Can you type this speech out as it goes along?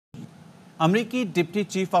अमरीकी deputy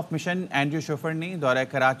chief of mission Andrew chauffeur ने दौरे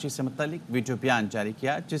कराची से मुतल्लिक वीडियो बयान जारी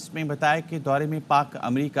किया, जिसमें बताया कि दौरे में पाक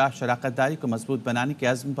अमरीका शराकत दारी को मजबूत बनाने के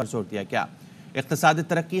अज़्म पर जोर दिया गया। इक़्तिसादी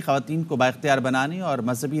तरक्की, ख़वातीन को बाइख्तियार बनाने और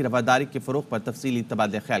मजहबी रवादारी के फ़रोग़ पर तफसीली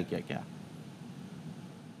तबादला ख्याल किया गया।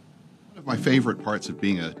 One of my favorite parts of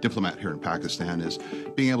being a diplomat here in Pakistan is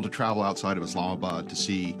being able to travel outside of Islamabad to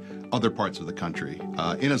see other parts of the country.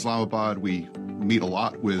 In Islamabad, we meet a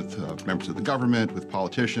lot with members of the government, with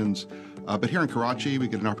politicians, but here in Karachi, we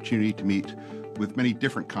get an opportunity to meet with many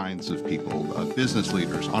different kinds of people, business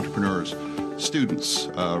leaders, entrepreneurs, students,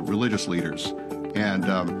 religious leaders. And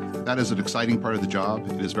that is an exciting part of the job.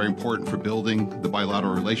 It is very important for building the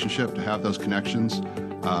bilateral relationship to have those connections.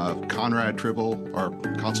 Conrad Tribble, our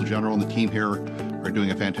Consul General, and the team here are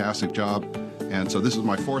doing a fantastic job. And so this is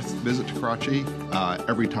my fourth visit to Karachi.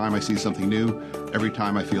 Every time I see something new, every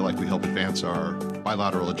time I feel like we help advance our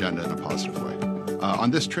bilateral agenda in a positive way.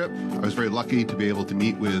 On this trip, I was very lucky to be able to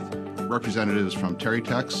meet with representatives from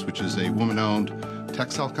Terrytex, which is a woman-owned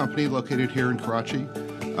textile company located here in Karachi.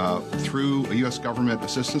 Through a U.S. government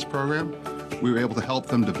assistance program, we were able to help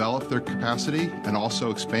them develop their capacity and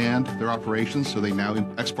also expand their operations, so they now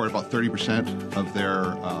export about 30% of their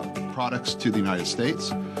products to the United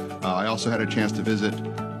States. I also had a chance to visit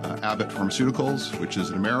Abbott Pharmaceuticals, which is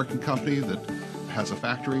an American company that has a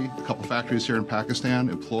couple factories here in Pakistan,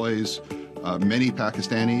 employs many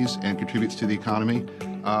Pakistanis and contributes to the economy.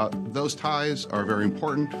 Those ties are very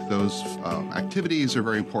important. Those activities are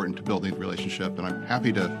very important to building the relationship, and I'm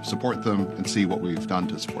happy to support them and see what we've done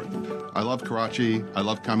to support them. I love Karachi. I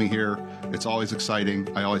love coming here. It's always exciting.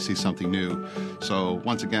 I always see something new. So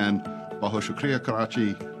once again, Bahut Shukriya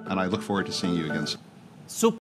Karachi, and I look forward to seeing you again soon.